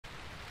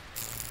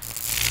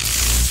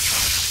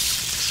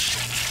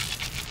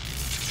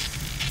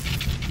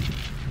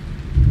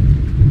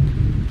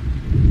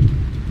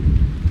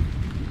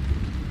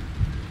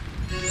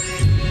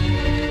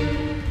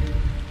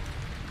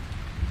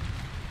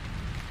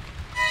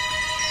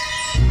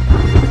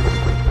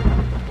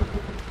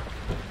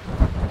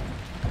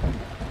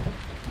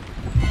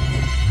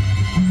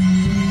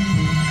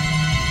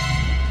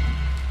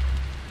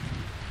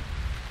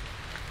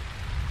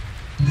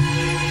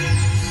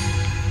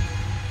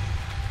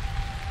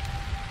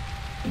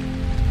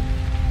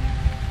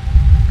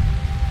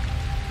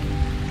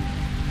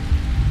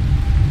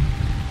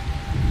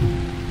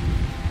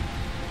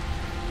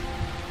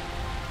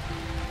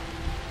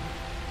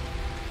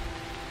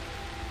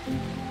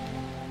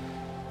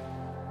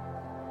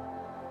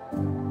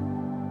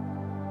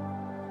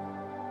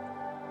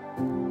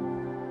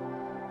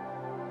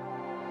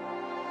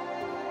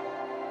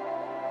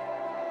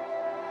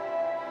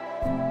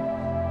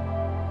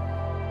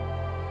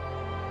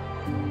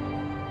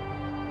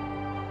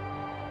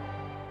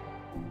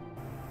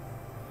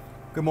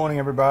Good morning,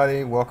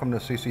 everybody. Welcome to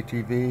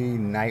CCTV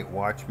Night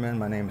Watchman.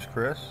 My name is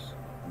Chris,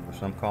 or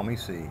some call me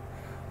C.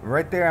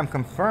 Right there, I'm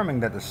confirming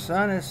that the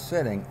sun is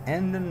setting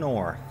in the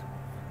north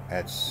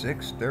at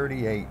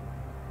 6:38,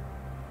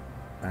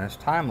 and it's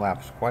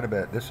time-lapsed quite a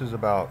bit. This is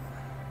about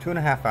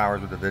 2.5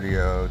 hours of the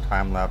video,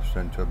 time-lapsed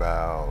into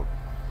about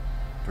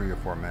 3 or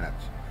 4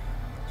 minutes.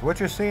 So what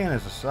you're seeing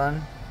is the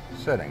sun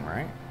setting,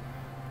 right?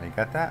 You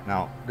got that?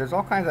 Now, there's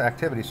all kinds of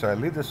activity, so I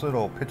leave this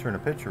little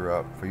picture-in-a-picture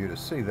up for you to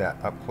see that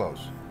up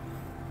close.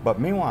 But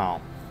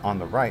meanwhile, on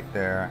the right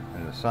there,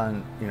 and the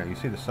sun, you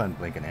see the sun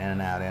blinking in and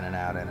out, in and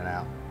out, in and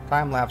out.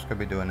 Time lapse could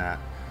be doing that,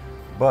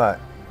 but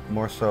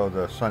more so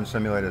the sun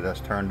simulator that's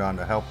turned on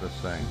to help this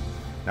thing.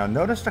 Now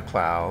notice the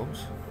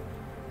clouds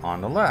on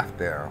the left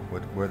there,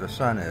 where the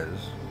sun is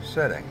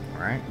setting,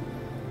 right?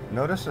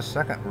 Notice the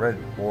second red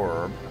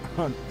orb.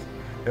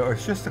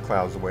 It's just the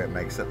clouds the way it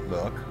makes it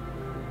look,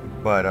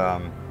 but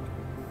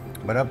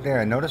up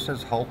there, notice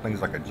this whole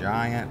thing's like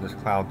this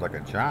cloud's like a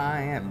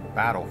giant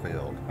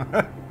battlefield.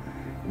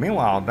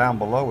 Meanwhile, down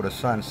below where the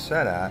sun's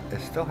set at,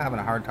 it's still having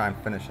a hard time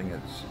finishing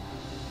its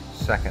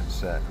second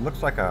set. It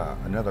looks like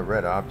another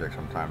red object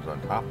sometimes on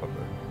top of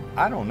it.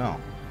 I don't know,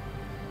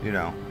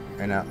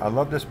 and I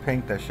love this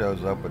pink that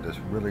shows up with this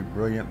really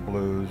brilliant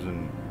blues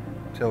and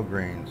teal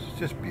greens. It's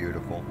just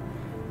beautiful,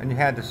 and you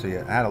had to see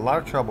it. I had a lot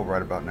of trouble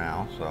right about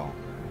now, so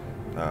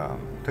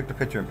took the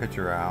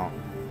picture out.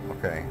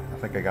 Okay, I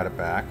think I got it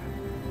back.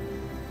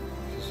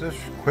 This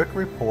quick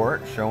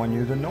report showing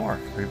you the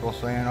north. People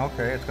saying,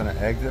 okay, it's going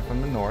to exit from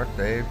the north.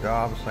 Dave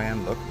Dobbs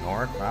saying, look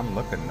north. I'm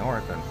looking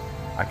north, and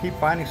I keep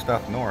finding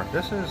stuff north.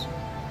 This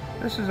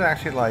is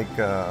actually like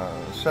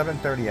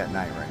 7:30 at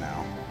night right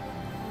now,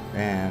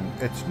 and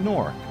it's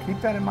north. Keep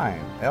that in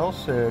mind. El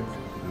Cid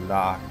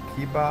La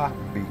Kiba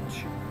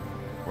Beach.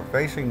 We're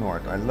facing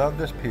north. I love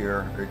this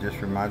pier. It just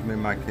reminds me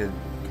of my kid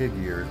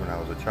years when I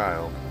was a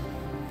child.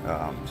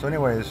 So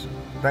anyways,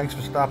 thanks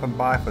for stopping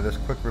by for this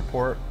quick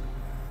report.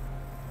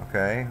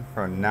 Okay,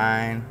 for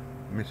 9,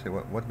 let me see,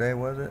 what day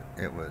was it?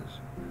 It was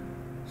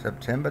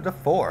September the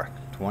 4th,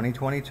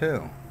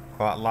 2022.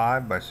 Caught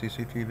live by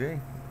CCTV,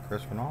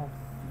 Chris Renaud.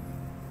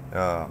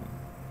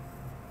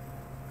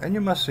 And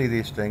you must see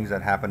these things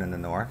that happen in the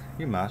north.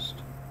 You must.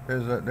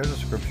 There's a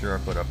scripture I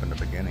put up in the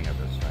beginning of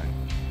this thing.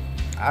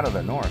 Out of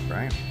the north,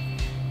 right?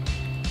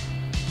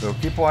 So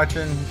keep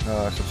watching,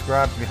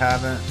 subscribe if you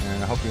haven't,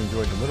 and I hope you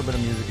enjoyed the little bit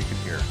of music you could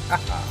hear.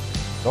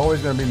 It's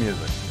always going to be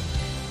music.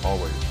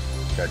 Always.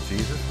 Got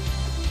Jesus.